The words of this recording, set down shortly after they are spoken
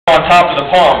top of the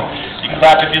palm. You can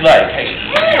clap if you like. Hey.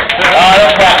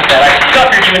 Don't clap at that. I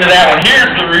suckered you into that one.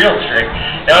 Here's the real trick.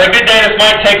 Now, on a good day, this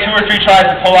might take 2 or 3 tries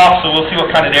to pull off, so we'll see what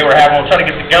kind of day we're having. We'll try to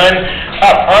get the gun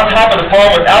up on top of the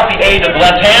palm without the aid of the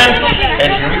left hand.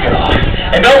 And here we go.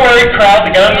 And don't worry, crowd,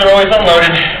 the guns are always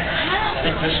unloaded. I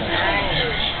think this one.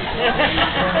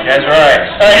 You guys are alright.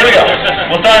 Alright, here we go.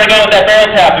 We'll start again with that barrel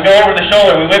tap. We go over the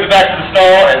shoulder, we whip it back to the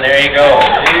stall, and there you go.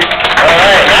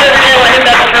 Alright, not every day when I hit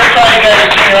that the first try, you guys are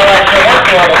seeing how that should work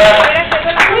for, but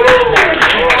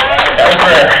that was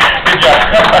rare. Good job.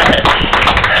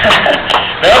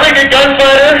 Now, every good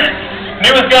gunfighter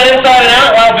knew his gun inside and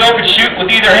out. Wild Bill could shoot with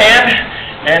either hand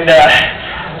and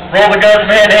roll the gun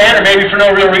from hand to hand, or maybe for no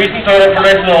real reason, throw it up for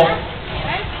a nice little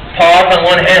pause on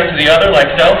one hand to the other, like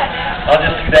so. I'll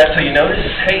just do that so you notice.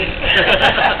 Hey.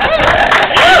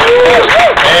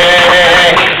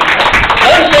 Hey.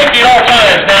 Gun safety at all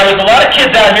times. Now, there's a lot of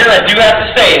kids out here that do have to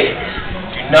say,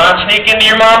 do not sneak into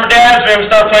your mom or dad's room and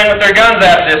start playing with their guns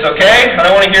after this, okay? I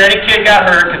don't want to hear any kid got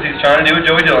hurt because he's trying to do what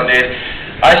Joey Dillon did.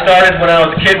 I started when I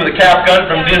was a kid with a calf gun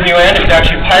from Disneyland. It was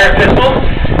actually a pirate pistol,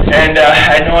 and I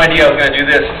had no idea I was going to do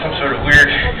this. Some sort of weird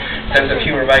sense of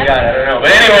humor by God, I don't know.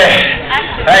 But anyway,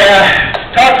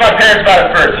 I talked to my parents about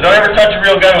it first. So don't ever touch a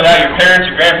real gun without your parents,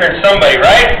 your grandparents, somebody,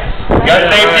 right? Gun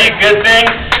safety, good thing?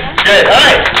 Good. All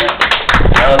right.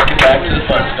 Now let's get back to the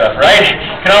fun stuff, right?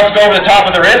 You can also go over the top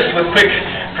of the wrist with quick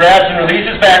grabs and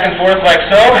releases back and forth like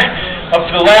so. Up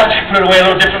to the left, put it away a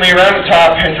little differently around the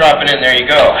top, and drop it in. There you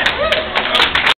go.